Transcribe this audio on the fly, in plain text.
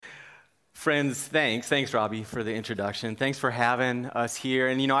Friends, thanks, Robbie, for the introduction. Thanks for having us here.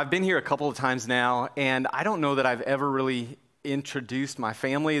 And I've been here a couple of times now, and I don't know that I've ever really introduced my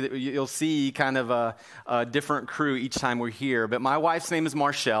family. You'll see kind of a different crew each time we're here. But my wife's name is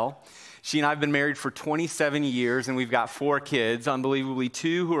Marshall. She and I have been married for 27 years, and we've got 4 kids, unbelievably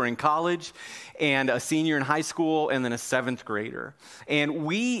 2 who are in college, and a senior in high school, and then a 7th grader. And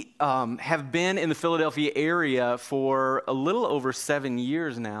we have been in the Philadelphia area for a little over 7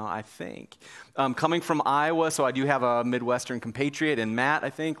 years now, I think. Coming from Iowa, so I do have a Midwestern compatriot, and Matt,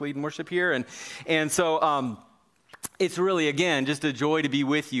 I think, leading worship here. And so it's really, again, just a joy to be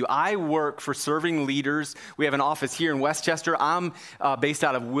with you. I work for Serving Leaders. We have an office here in Westchester. I'm based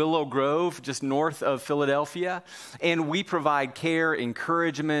out of Willow Grove, just north of Philadelphia. And we provide care,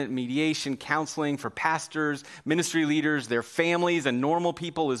 encouragement, mediation, counseling for pastors, ministry leaders, their families, and normal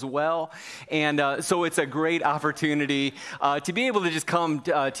people as well. And so it's a great opportunity to be able to just come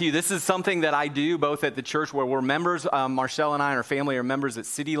to you. This is something that I do both at the church where we're members. Marshall and I and our family are members at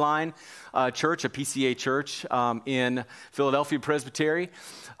City Line Church, a PCA church in Philadelphia Presbytery,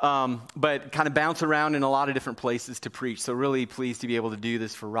 but kind of bounce around in a lot of different places to preach. So really pleased to be able to do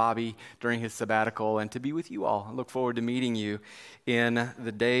this for Robbie during his sabbatical and to be with you all. I look forward to meeting you in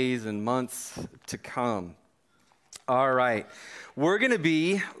the days and months to come. All right. We're going to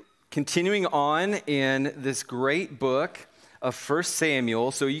be continuing on in this great book of 1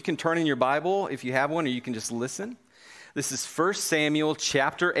 Samuel. So you can turn in your Bible if you have one, or you can just listen. This is 1 Samuel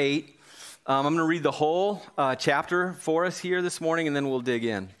chapter 8. I'm going to read the whole chapter for us here this morning, and then we'll dig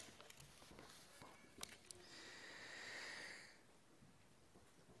in.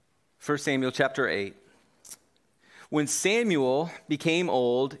 First Samuel chapter 8. When Samuel became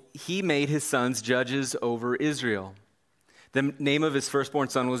old, he made his sons judges over Israel. The name of his firstborn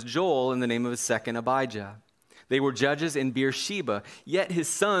son was Joel, and the name of his second Abijah. They were judges in Beersheba, yet his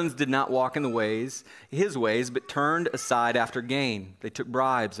sons did not walk in his ways, but turned aside after gain. They took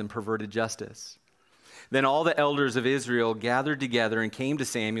bribes and perverted justice. Then all the elders of Israel gathered together and came to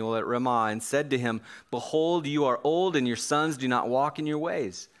Samuel at Ramah and said to him, "Behold, you are old, and your sons do not walk in your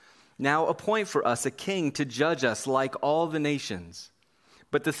ways. Now appoint for us a king to judge us like all the nations."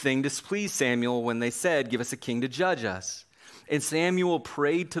 But the thing displeased Samuel when they said, "Give us a king to judge us." And Samuel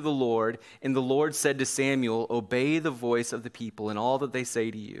prayed to the Lord, and the Lord said to Samuel, "Obey the voice of the people in all that they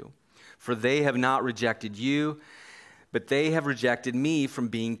say to you. For they have not rejected you, but they have rejected me from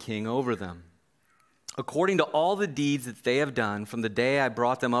being king over them. According to all the deeds that they have done from the day I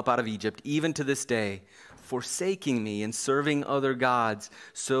brought them up out of Egypt, even to this day, forsaking me and serving other gods,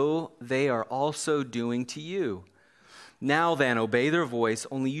 so they are also doing to you. Now then, obey their voice,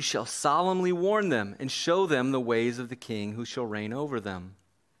 only you shall solemnly warn them and show them the ways of the king who shall reign over them."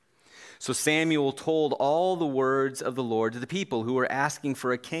 So Samuel told all the words of the Lord to the people who were asking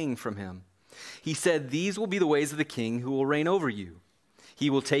for a king from him. He said, "These will be the ways of the king who will reign over you. He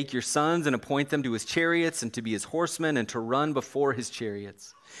will take your sons and appoint them to his chariots and to be his horsemen and to run before his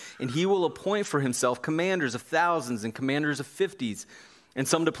chariots. And he will appoint for himself commanders of thousands and commanders of 50s, and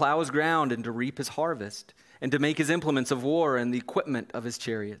some to plow his ground and to reap his harvest, and to make his implements of war and the equipment of his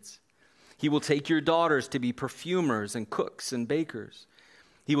chariots. He will take your daughters to be perfumers and cooks and bakers.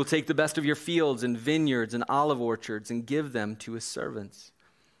 He will take the best of your fields and vineyards and olive orchards and give them to his servants.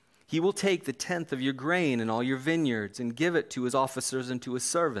 He will take the 10th of your grain and all your vineyards and give it to his officers and to his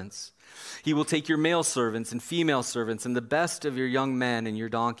servants. He will take your male servants and female servants and the best of your young men and your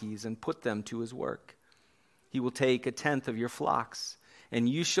donkeys and put them to his work. He will take a 10th of your flocks, and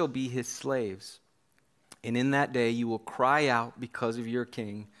you shall be his slaves. And in that day you will cry out because of your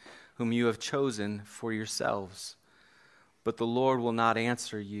king, whom you have chosen for yourselves. But the Lord will not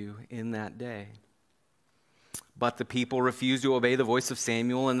answer you in that day." But the people refused to obey the voice of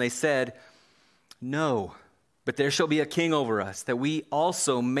Samuel, and they said, "No, but there shall be a king over us, that we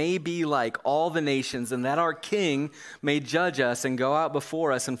also may be like all the nations, and that our king may judge us and go out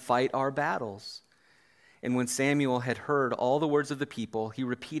before us and fight our battles." And when Samuel had heard all the words of the people, he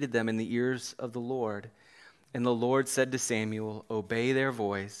repeated them in the ears of the Lord. And the Lord said to Samuel, "Obey their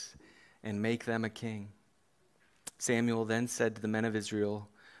voice and make them a king." Samuel then said to the men of Israel,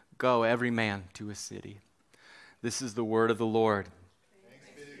 "Go every man to his city." This is the word of the Lord. Thanks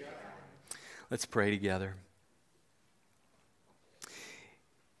be to God. Let's pray together.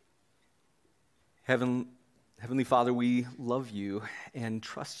 Heavenly Father, we love you and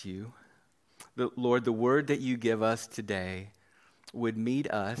trust you. Lord, the word that you give us today would meet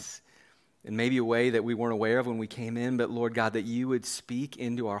us in maybe a way that we weren't aware of when we came in, but Lord God, that you would speak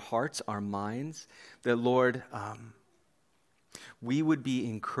into our hearts, our minds, that Lord, we would be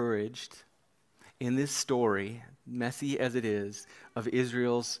encouraged in this story, messy as it is, of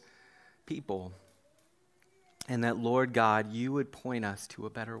Israel's people. And that, Lord God, you would point us to a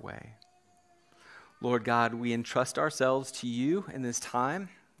better way. Lord God, we entrust ourselves to you in this time,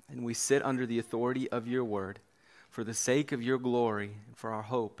 and we sit under the authority of your word for the sake of your glory and for our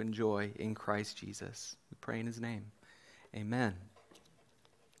hope and joy in Christ Jesus. We pray in his name. Amen.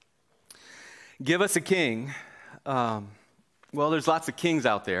 Give us a king. Well, there's lots of kings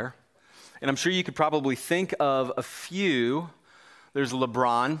out there, and I'm sure you could probably think of a few. There's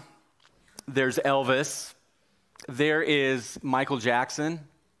LeBron. There's Elvis. There is Michael Jackson,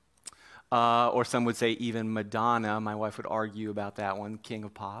 or some would say even Madonna. My wife would argue about that one, king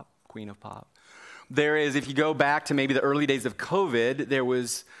of pop, queen of pop. There is, if you go back to maybe the early days of COVID, there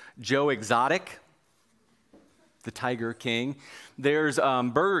was Joe Exotic, the Tiger King. There's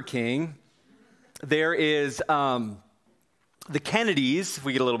Burger King. There is the Kennedys, if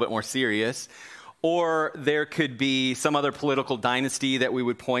we get a little bit more serious. Or there could be some other political dynasty that we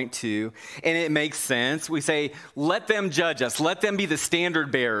would point to, and it makes sense. We say, let them judge us. Let them be the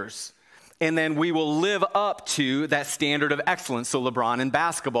standard bearers, and then we will live up to that standard of excellence. So LeBron in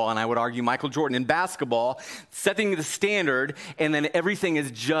basketball, and I would argue Michael Jordan in basketball, setting the standard, and then everything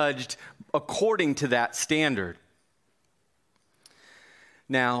is judged according to that standard.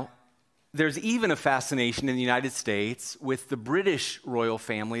 Now, there's even a fascination in the United States with the British royal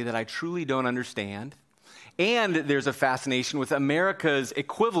family that I truly don't understand. And there's a fascination with America's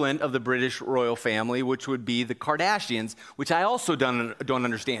equivalent of the British royal family, which would be the Kardashians, which I also don't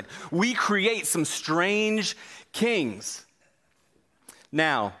understand. We create some strange kings.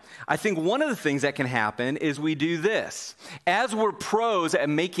 Now, I think one of the things that can happen is we do this. As we're pros at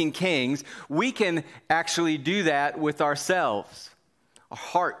making kings, we can actually do that with ourselves. Our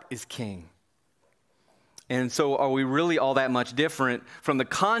heart is king. And so are we really all that much different from the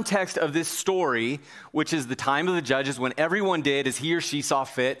context of this story, which is the time of the judges when everyone did as he or she saw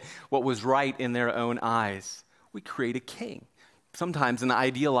fit what was right in their own eyes? We create a king, sometimes an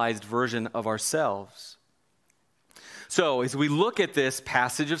idealized version of ourselves. So as we look at this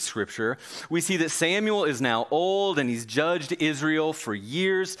passage of Scripture, we see that Samuel is now old and he's judged Israel for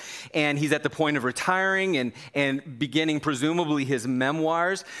years, and he's at the point of retiring and beginning presumably his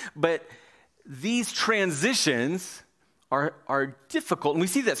memoirs. But these transitions are difficult, and we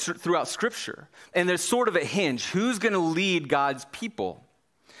see that throughout Scripture. And there's sort of a hinge. Who's going to lead God's people?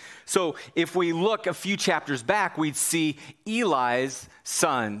 So if we look a few chapters back, we'd see Eli's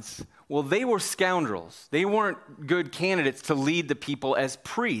sons. Well, they were scoundrels. They weren't good candidates to lead the people as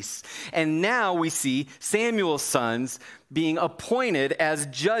priests. And now we see Samuel's sons being appointed as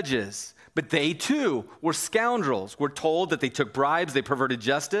judges. But they too were scoundrels. We're told that they took bribes, they perverted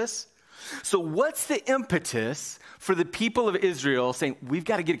justice. So what's the impetus for the people of Israel saying, we've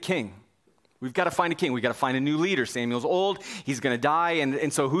got to get a king? We've got to find a king. We've got to find a new leader. Samuel's old. He's going to die.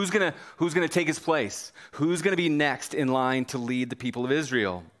 And so who's going to take his place? Who's going to be next in line to lead the people of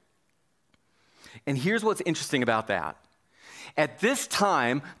Israel? And here's what's interesting about that. At this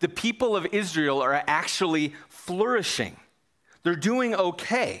time, the people of Israel are actually flourishing. They're doing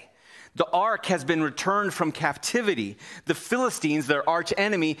okay. The ark has been returned from captivity. The Philistines, their arch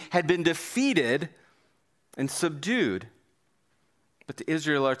enemy, had been defeated and subdued. But the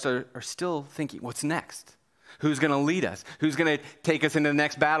Israelites are still thinking, what's next? Who's going to lead us? Who's going to take us into the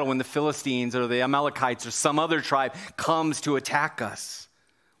next battle when the Philistines or the Amalekites or some other tribe comes to attack us?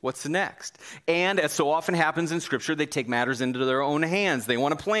 What's next? And as so often happens in Scripture, they take matters into their own hands. They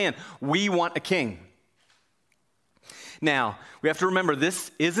want a plan. We want a king. Now, we have to remember, this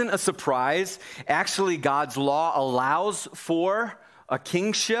isn't a surprise. Actually, God's law allows for a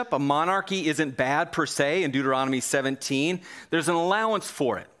kingship. A monarchy isn't bad per se in Deuteronomy 17. There's an allowance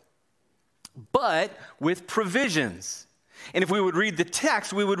for it, but with provisions. And if we would read the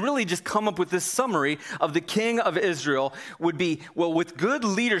text, we would really just come up with this summary of the king of Israel would be, well, with good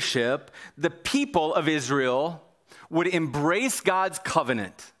leadership, the people of Israel would embrace God's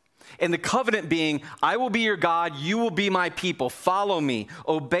covenant. And the covenant being, I will be your God, you will be my people. Follow me,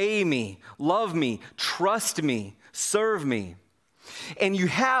 obey me, love me, trust me, serve me. And you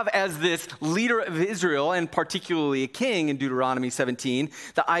have as this leader of Israel, and particularly a king in Deuteronomy 17,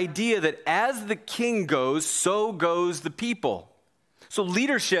 the idea that as the king goes, so goes the people. So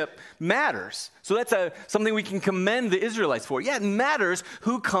leadership matters. So that's something we can commend the Israelites for. Yeah, it matters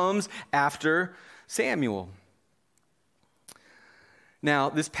who comes after Samuel. Now,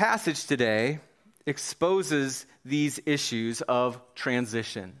 this passage today exposes these issues of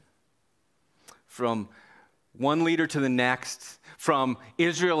transition from one leader to the next, from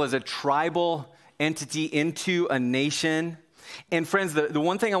Israel as a tribal entity into a nation. And friends, the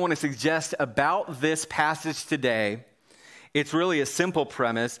one thing I want to suggest about this passage today It's really a simple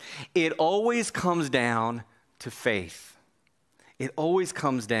premise. It always comes down to faith. It always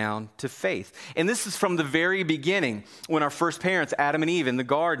comes down to faith. And this is from the very beginning when our first parents, Adam and Eve, in the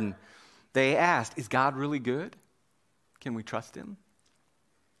garden, they asked, is God really good? Can we trust him?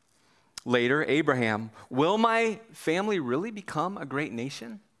 Later, Abraham, will my family really become a great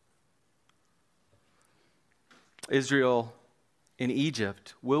nation? Israel in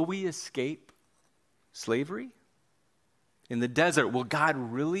Egypt, will we escape slavery? In the desert, will God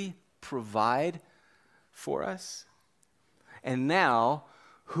really provide for us? And now,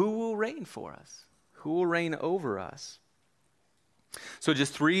 who will reign for us? Who will reign over us? So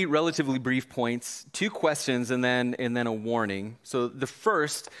just 3 relatively brief points, 2 questions, and then a warning. So the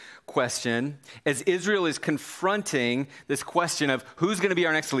first question, as Israel is confronting this question of who's going to be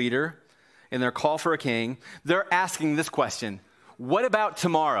our next leader in their call for a king, they're asking this question: what about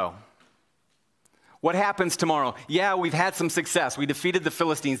tomorrow? What happens tomorrow? Yeah, we've had some success. We defeated the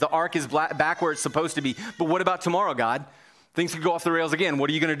Philistines. The ark is back where it's supposed to be. But what about tomorrow, God? Things could go off the rails again. What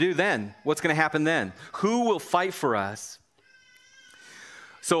are you going to do then? What's going to happen then? Who will fight for us?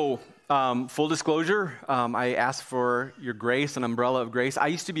 So, full disclosure, I asked for your grace, an umbrella of grace. I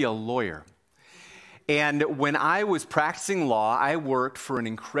used to be a lawyer. And when I was practicing law, I worked for an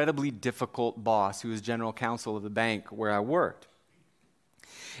incredibly difficult boss who was general counsel of the bank where I worked.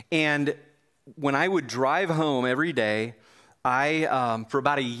 And when I would drive home every day, for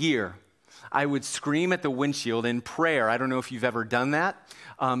about a year, I would scream at the windshield in prayer. I don't know if you've ever done that.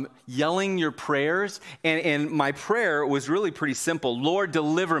 Yelling your prayers. And my prayer was really pretty simple. Lord,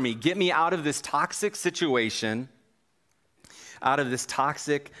 deliver me. Get me out of this toxic situation, out of this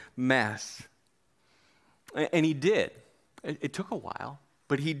toxic mess. And he did. It took a while,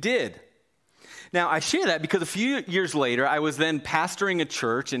 but he did. Now, I share that because a few years later, I was then pastoring a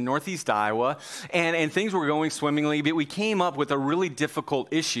church in Northeast Iowa, and things were going swimmingly, but we came up with a really difficult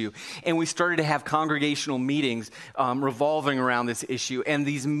issue, and we started to have congregational meetings revolving around this issue, and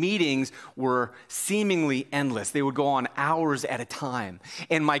these meetings were seemingly endless. They would go on hours at a time,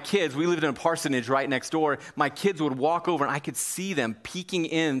 and my kids, we lived in a parsonage right next door, my kids would walk over, and I could see them peeking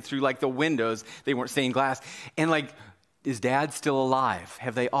in through, like, the windows. They weren't stained glass, and, like, is Dad still alive?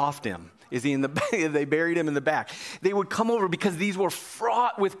 Have they offed him? Is he in the back? They buried him in the back. They would come over because these were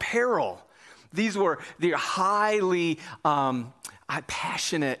fraught with peril. They're highly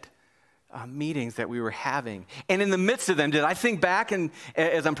passionate meetings that we were having. And in the midst of them, did I think back, and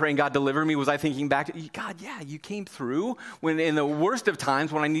as I'm praying, God deliver me, was I thinking back to, God, yeah, you came through when in the worst of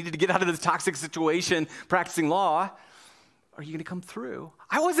times when I needed to get out of this toxic situation, practicing law. Are you going to come through?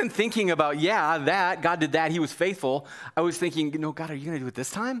 I wasn't thinking about, that, God did that, he was faithful. I was thinking, no, God, are you going to do it this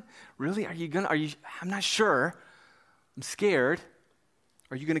time? Really? I'm not sure. I'm scared.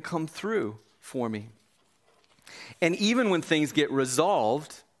 Are you going to come through for me? And even when things get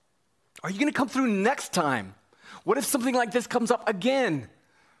resolved, are you going to come through next time? What if something like this comes up again?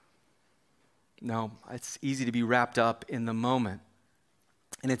 No, it's easy to be wrapped up in the moment.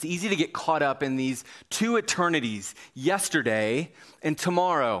 And it's easy to get caught up in these 2 eternities, yesterday and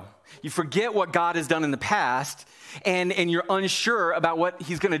tomorrow. You forget what God has done in the past, and you're unsure about what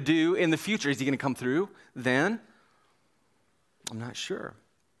he's going to do in the future. Is he going to come through then? I'm not sure.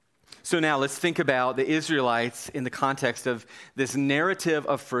 So now let's think about the Israelites in the context of this narrative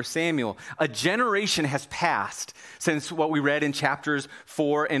of 1 Samuel. A generation has passed since what we read in chapters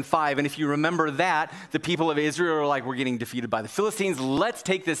 4 and 5. And if you remember that, the people of Israel are like, we're getting defeated by the Philistines. Let's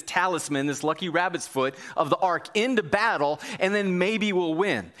take this talisman, this lucky rabbit's foot of the ark into battle, and then maybe we'll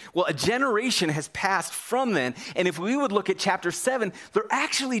win. Well, a generation has passed from then. And if we would look at chapter 7, they're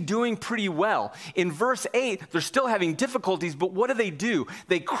actually doing pretty well. In verse 8, they're still having difficulties, but what do?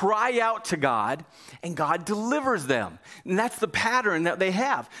 They cry out to God, and God delivers them. And that's the pattern that they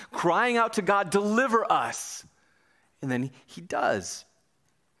have. Crying out to God, deliver us. And then he does.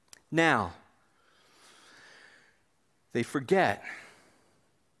 Now, they forget.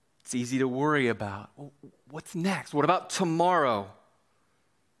 It's easy to worry about. Well, what's next? What about tomorrow?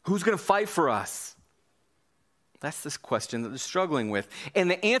 Who's going to fight for us? That's this question that they're struggling with. And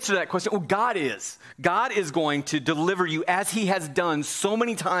the answer to that question, God is. God is going to deliver you as he has done so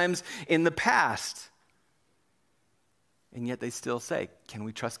many times in the past. And yet they still say, can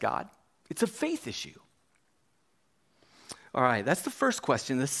we trust God? It's a faith issue. All right, that's the first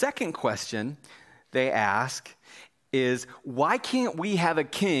question. The second question they ask is, why can't we have a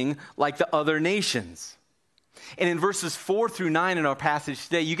king like the other nations? And in verses 4 through 9 in our passage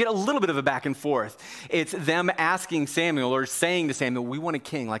today, you get a little bit of a back and forth. It's them asking Samuel or saying to Samuel, we want a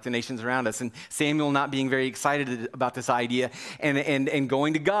king like the nations around us. And Samuel not being very excited about this idea and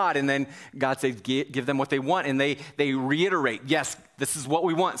going to God. And then God says, give them what they want. And they reiterate, yes, this is what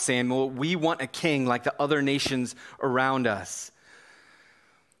we want, Samuel. We want a king like the other nations around us.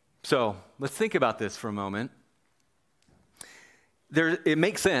 So let's think about this for a moment. It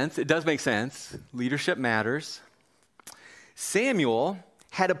makes sense. It does make sense. Leadership matters. Samuel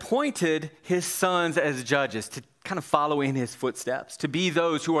had appointed his sons as judges to kind of follow in his footsteps, to be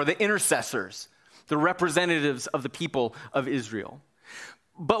those who are the intercessors, the representatives of the people of Israel.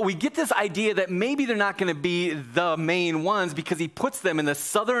 But we get this idea that maybe they're not going to be the main ones because he puts them in the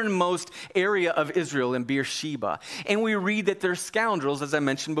southernmost area of Israel in Beersheba. And we read that they're scoundrels, as I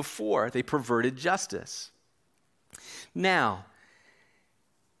mentioned before. They perverted justice. Now,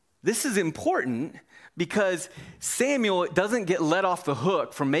 this is important because Samuel doesn't get let off the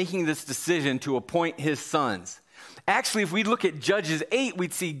hook from making this decision to appoint his sons. Actually, if we look at Judges 8,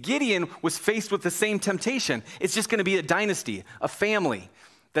 we'd see Gideon was faced with the same temptation. It's just going to be a dynasty, a family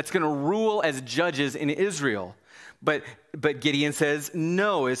that's going to rule as judges in Israel. But Gideon says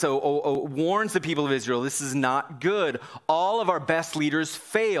no. So warns the people of Israel, this is not good. All of our best leaders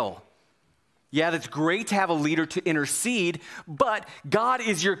fail. Yeah, that's great to have a leader to intercede, but God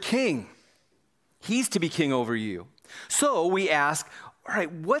is your king. He's to be king over you. So we ask, all right,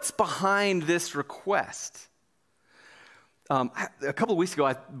 what's behind this request? A couple of weeks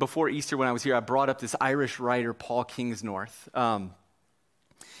ago, before Easter when I was here, I brought up this Irish writer, Paul Kingsnorth.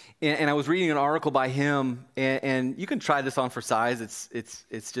 And I was reading an article by him, and you can try this on for size.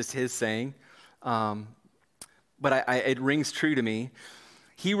 It's just his saying. But it rings true to me.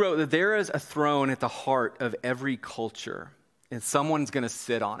 He wrote that there is a throne at the heart of every culture, and someone's going to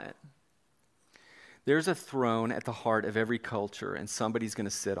sit on it. There's a throne at the heart of every culture, and somebody's going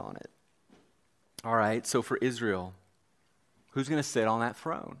to sit on it. All right, so for Israel, who's going to sit on that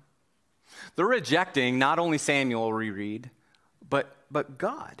throne? They're rejecting not only Samuel, we read, but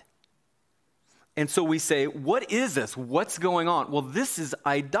God. And so we say, what is this? What's going on? Well, this is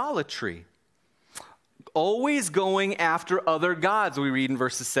idolatry. Always going after other gods, we read in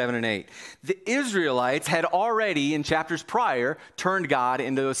verses 7 and 8. The Israelites had already, in chapters prior, turned God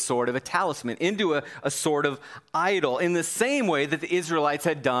into a sort of a talisman, into a sort of idol, in the same way that the Israelites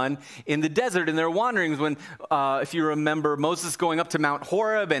had done in the desert in their wanderings when, if you remember, Moses going up to Mount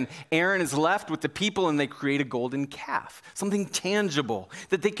Horeb and Aaron is left with the people and they create a golden calf, something tangible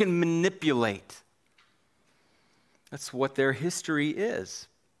that they can manipulate. That's what their history is.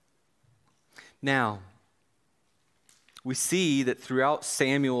 Now, we see that throughout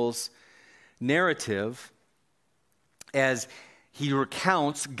Samuel's narrative, as he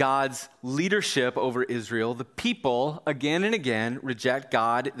recounts God's leadership over Israel, the people again and again reject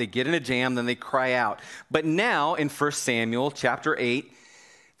God. They get in a jam, then they cry out. But now in 1 Samuel chapter 8,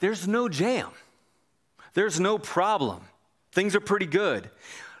 there's no jam. There's no problem. Things are pretty good.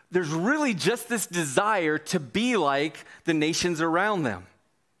 There's really just this desire to be like the nations around them,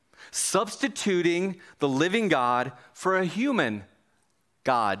 substituting the living God for a human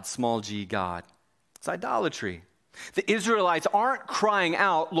God, small g God. It's idolatry. The Israelites aren't crying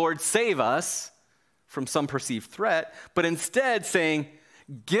out, Lord, save us from some perceived threat, but instead saying,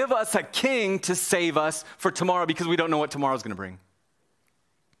 give us a king to save us for tomorrow because we don't know what tomorrow's going to bring.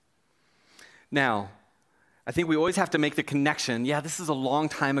 Now, I think we always have to make the connection. Yeah, this is a long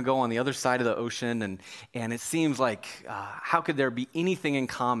time ago on the other side of the ocean, and it seems like how could there be anything in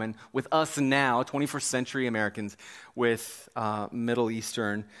common with us now, 21st century Americans, with Middle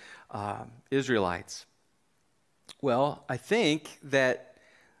Eastern Israelites? Well, I think that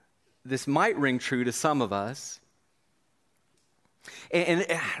this might ring true to some of us. And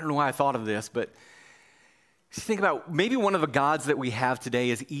I don't know why I thought of this, but think about maybe one of the gods that we have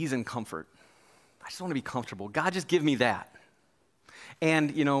today is ease and comfort. I just want to be comfortable. God, just give me that.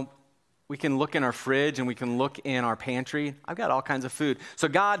 And, we can look in our fridge and we can look in our pantry. I've got all kinds of food. So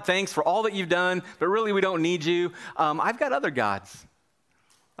God, thanks for all that you've done, but really we don't need you. I've got other gods.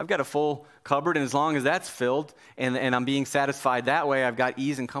 I've got a full cupboard, and as long as that's filled and I'm being satisfied that way, I've got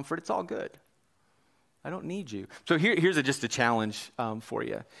ease and comfort, it's all good. I don't need you. So here's just a challenge for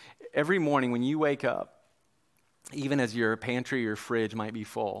you. Every morning when you wake up, even as your pantry or your fridge might be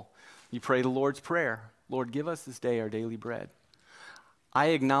full, you pray the Lord's Prayer. Lord, give us this day our daily bread. I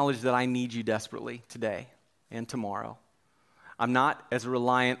acknowledge that I need you desperately today and tomorrow. I'm not as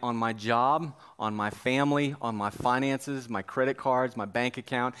reliant on my job, on my family, on my finances, my credit cards, my bank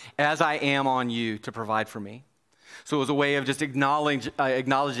account, as I am on you to provide for me. So it was a way of just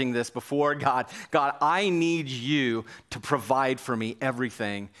acknowledging this before God. God, I need you to provide for me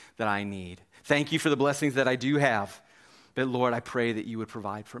everything that I need. Thank you for the blessings that I do have. But Lord, I pray that you would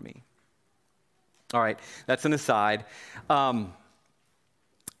provide for me. All right, that's an aside.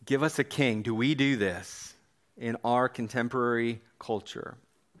 Give us a king. Do we do this in our contemporary culture?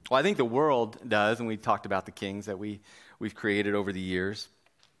 Well, I think the world does, and we talked about the kings that we've created over the years.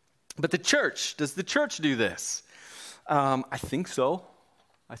 But the church, does the church do this? I think so.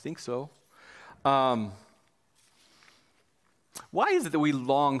 Why is it that we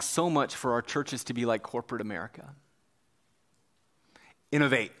long so much for our churches to be like corporate America?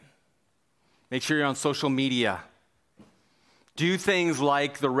 Innovate. Make sure you're on social media. Do things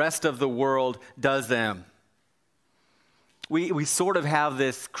like the rest of the world does them. We sort of have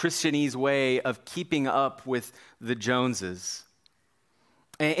this Christianese way of keeping up with the Joneses.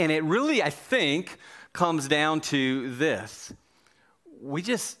 And it really, I think, comes down to this. We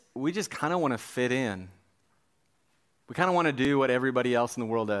just kind of want to fit in. We kind of want to do what everybody else in the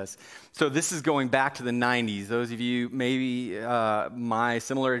world does. So this is going back to the 90s. Those of you maybe my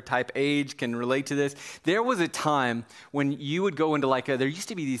similar type age can relate to this. There was a time when you would go into there used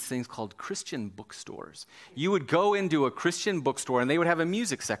to be these things called Christian bookstores. You would go into a Christian bookstore and they would have a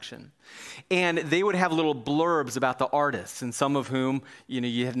music section. And they would have little blurbs about the artists, and some of whom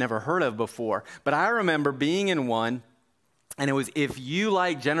you had never heard of before. But I remember being in one, and it was, if you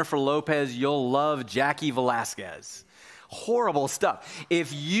like Jennifer Lopez, you'll love Jackie Velasquez. Horrible stuff.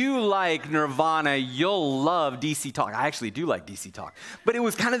 If you like Nirvana, you'll love DC Talk. I actually do like DC Talk. But it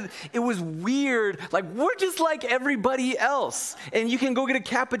was weird. Like, we're just like everybody else. And you can go get a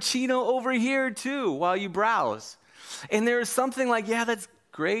cappuccino over here too while you browse. And there's something like, yeah, that's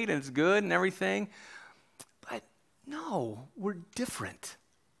great and it's good and everything. But no, we're different.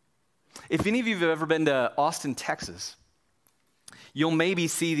 If any of you have ever been to Austin, Texas, you'll maybe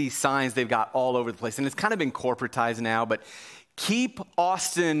see these signs they've got all over the place. And it's kind of been corporatized now, but keep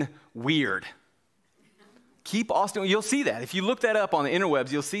Austin weird. Keep Austin, you'll see that. If you look that up on the interwebs,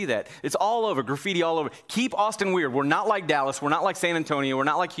 you'll see that. It's all over, graffiti all over. Keep Austin weird. We're not like Dallas. We're not like San Antonio. We're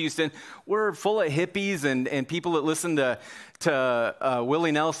not like Houston. We're full of hippies and people that listen to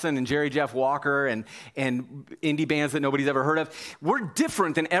Willie Nelson and Jerry Jeff Walker and indie bands that nobody's ever heard of. We're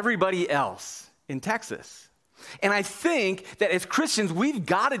different than everybody else in Texas. And I think that as Christians, we've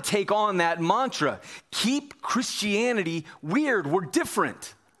got to take on that mantra. Keep Christianity weird. We're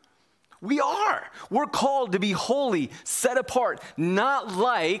different. We are. We're called to be holy, set apart, not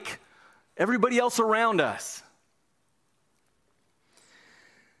like everybody else around us.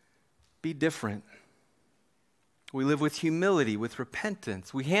 Be different. We live with humility, with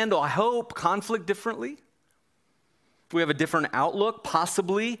repentance. We handle, I hope, conflict differently. We have a different outlook,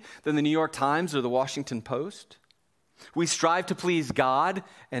 possibly, than the New York Times or the Washington Post. We strive to please God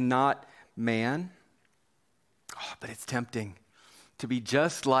and not man. Oh, but it's tempting to be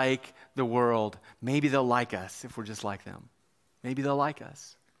just like the world. Maybe they'll like us if we're just like them. Maybe they'll like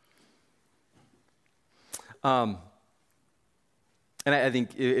us. And I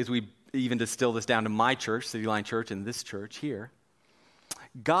think as we even distill this down to my church, City Line Church, and this church here,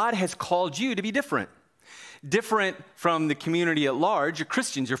 God has called you to be different. Different from the community at large. You're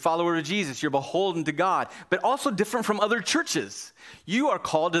Christians, you're followers of Jesus, you're beholden to God, but also different from other churches. You are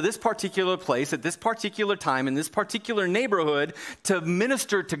called to this particular place at this particular time in this particular neighborhood to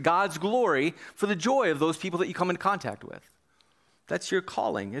minister to God's glory for the joy of those people that you come into contact with. That's your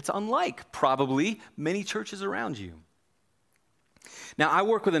calling. It's unlike probably many churches around you. Now, I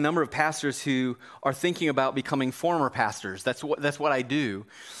work with a number of pastors who are thinking about becoming former pastors. That's what I do.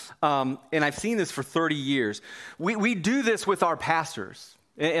 And I've seen this for 30 years. We do this with our pastors.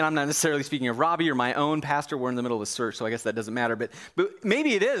 And I'm not necessarily speaking of Robbie or my own pastor. We're in the middle of a search, so I guess that doesn't matter. But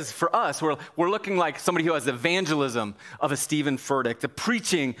maybe it is for us. We're looking like somebody who has the evangelism of a Stephen Furtick, the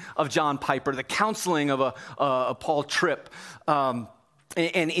preaching of John Piper, the counseling of a Paul Tripp. And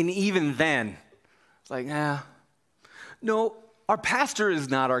even then, it's like, no, our pastor is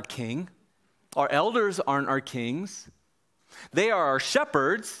not our king. Our elders aren't our kings. They are our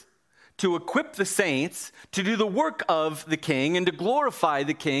shepherds to equip the saints to do the work of the king and to glorify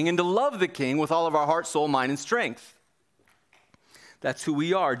the king and to love the king with all of our heart, soul, mind, and strength. That's who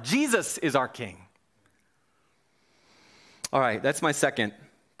we are. Jesus is our king. All right, that's my second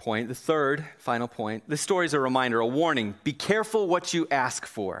point. The third, final point. This story is a reminder, a warning. Be careful what you ask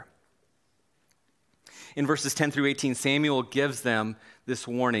for. In verses 10 through 18, Samuel gives them this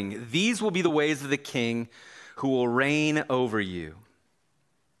warning. These will be the ways of the king who will reign over you.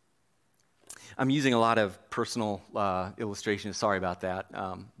 I'm using a lot of personal illustrations. Sorry about that.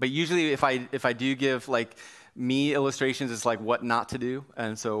 But usually if I do give like me illustrations is like what not to do,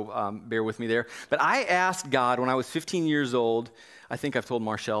 and so bear with me there. But I asked God when I was 15 years old, I think I've told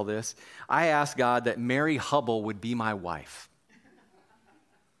Marshall this, I asked God that Mary Hubble would be my wife.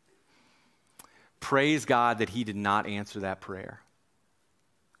 Praise God that he did not answer that prayer.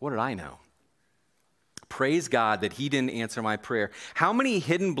 What did I know? Praise God that he didn't answer my prayer. How many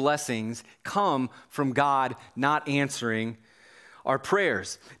hidden blessings come from God not answering our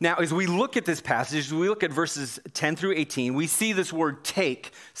prayers? Now, as we look at this passage, as we look at verses 10 through 18, we see this word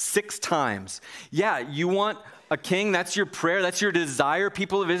take 6 times. Yeah, you want a king, that's your prayer, that's your desire,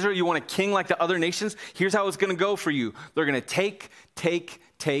 people of Israel. You want a king like the other nations? Here's how it's going to go for you. They're going to take.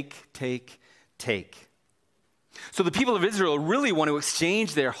 So the people of Israel really want to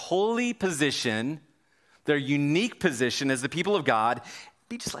exchange their holy position, their unique position as the people of God,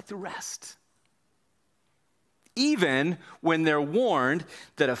 be just like the rest. Even when they're warned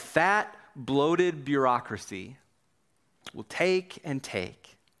that a fat, bloated bureaucracy will take and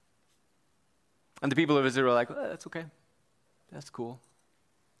take. And the people of Israel are like, well, that's okay. That's cool.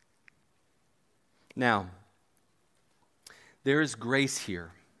 Now, there is grace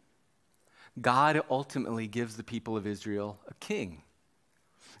here. God ultimately gives the people of Israel a king.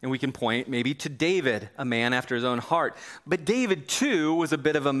 And we can point maybe to David, a man after his own heart. But David, too, was a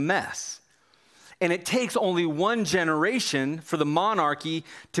bit of a mess. And it takes only one generation for the monarchy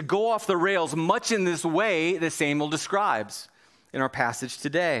to go off the rails, much in this way that Samuel describes in our passage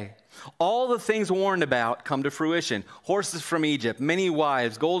today. All the things warned about come to fruition. Horses from Egypt, many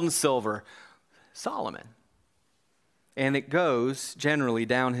wives, gold and silver, Solomon. And it goes generally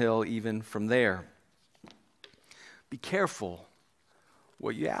downhill even from there. Be careful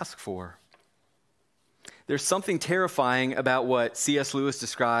what you ask for. There's something terrifying about what C.S. Lewis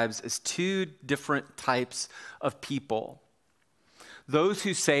describes as 2 different types of people. Those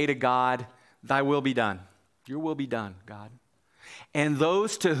who say to God, thy will be done. Your will be done, God. And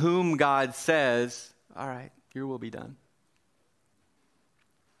those to whom God says, all right, your will be done.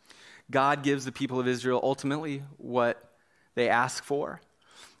 God gives the people of Israel ultimately what they ask for,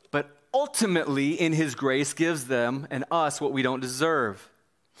 but ultimately in his grace gives them and us what we don't deserve.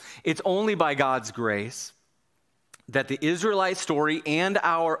 It's only by God's grace that the Israelite story and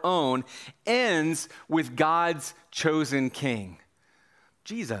our own ends with God's chosen king,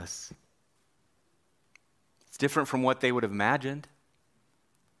 Jesus. It's different from what they would have imagined.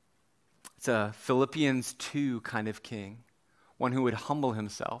 It's a Philippians 2 kind of king, one who would humble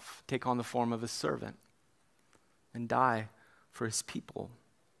himself, take on the form of a servant, and die for his people.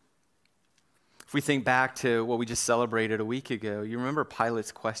 If we think back to what we just celebrated a week ago, you remember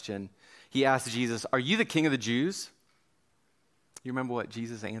Pilate's question. He asked Jesus, are you the king of the Jews? You remember what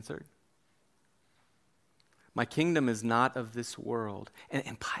Jesus answered? My kingdom is not of this world.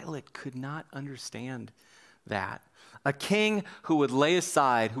 And Pilate could not understand that. A king who would lay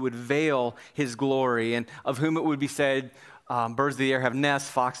aside, who would veil his glory, and of whom it would be said, birds of the air have nests,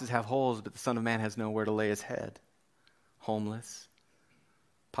 foxes have holes, but the Son of Man has nowhere to lay his head. Homeless,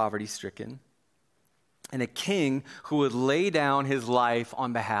 poverty-stricken. And a king who would lay down his life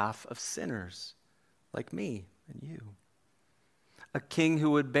on behalf of sinners like me and you. A king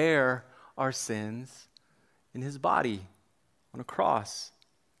who would bear our sins in his body on a cross.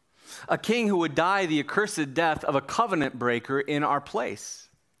 A king who would die the accursed death of a covenant breaker in our place.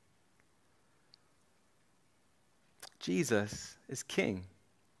 Jesus is king.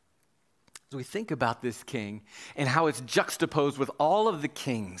 As we think about this king and how it's juxtaposed with all of the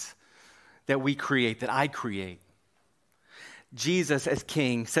kings that we create, that I create, Jesus as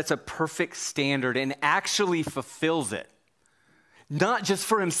king sets a perfect standard and actually fulfills it. Not just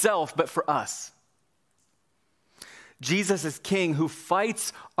for himself, but for us. Jesus is king who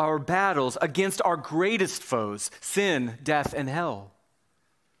fights our battles against our greatest foes, sin, death, and hell.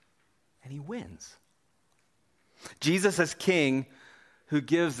 And he wins. Jesus is king who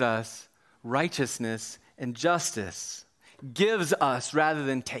gives us righteousness and justice. Gives us rather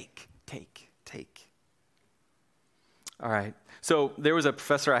than take. All right. So there was a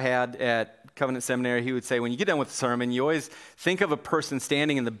professor I had at Covenant Seminary. He would say, when you get done with the sermon, you always think of a person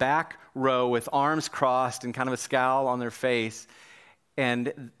standing in the back row with arms crossed and kind of a scowl on their face.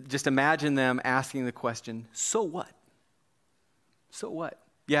 And just imagine them asking the question, so what? So what?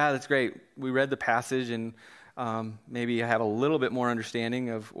 Yeah, that's great. We read the passage and maybe I have a little bit more understanding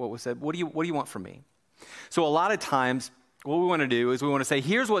of what was said. What do you want from me? So a lot of times, what we want to do is we want to say,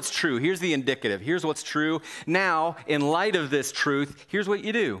 here's what's true. Here's the indicative. Here's what's true. Now, in light of this truth, here's what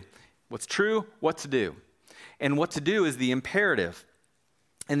you do. What's true, what to do. And what to do is the imperative.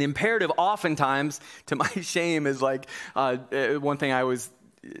 And the imperative oftentimes, to my shame, is like one thing I always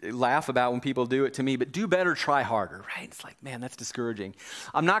laugh about when people do it to me, but do better, try harder, right? It's like, man, that's discouraging.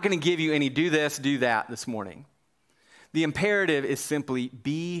 I'm not going to give you any do this, do that this morning. The imperative is simply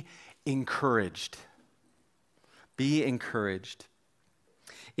be encouraged. Be encouraged.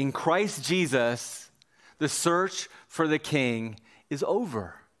 In Christ Jesus, the search for the King is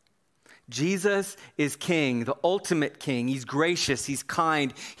over. Jesus is King, the ultimate King. He's gracious, he's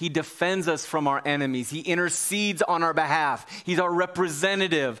kind, he defends us from our enemies, he intercedes on our behalf, he's our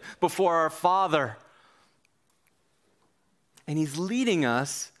representative before our Father. And he's leading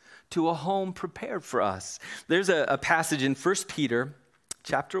us to a home prepared for us. There's a passage in 1 Peter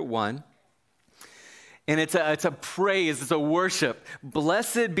chapter 1. And it's a praise, it's a worship.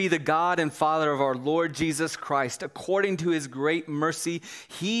 Blessed be the God and Father of our Lord Jesus Christ. According to his great mercy,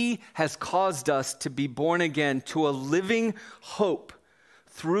 he has caused us to be born again to a living hope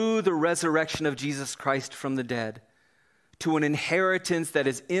through the resurrection of Jesus Christ from the dead, to an inheritance that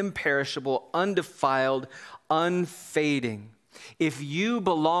is imperishable, undefiled, unfading. If you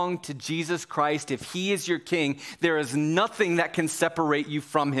belong to Jesus Christ, if he is your King, there is nothing that can separate you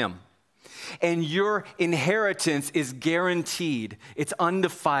from him. And your inheritance is guaranteed. It's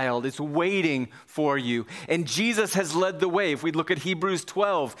undefiled. It's waiting for you. And Jesus has led the way. If we look at Hebrews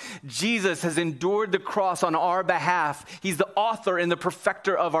 12, Jesus has endured the cross on our behalf. He's the author and the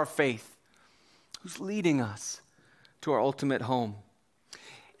perfecter of our faith, who's leading us to our ultimate home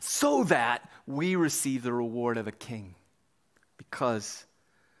so that we receive the reward of a king because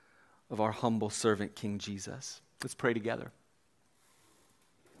of our humble servant, King Jesus. Let's pray together.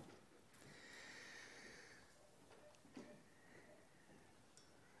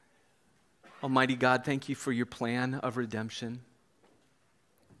 Almighty God, thank you for your plan of redemption.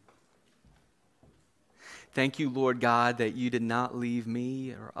 Thank you, Lord God, that you did not leave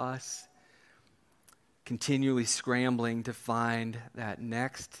me or us continually scrambling to find that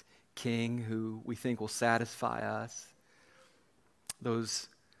next king who we think will satisfy us. Those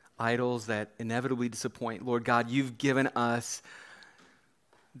idols that inevitably disappoint. Lord God, you've given us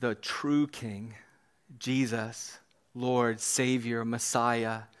the true King, Jesus, Lord, Savior,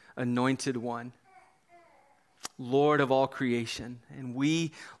 Messiah, Anointed One, Lord of all creation. And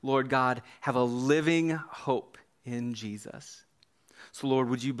we, Lord God, have a living hope in Jesus. So, Lord,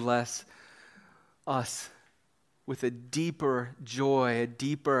 would you bless us with a deeper joy, a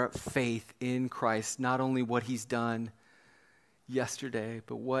deeper faith in Christ, not only what he's done yesterday,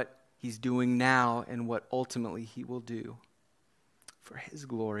 but what he's doing now and what ultimately he will do for his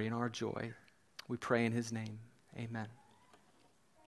glory and our joy. We pray in his name. Amen.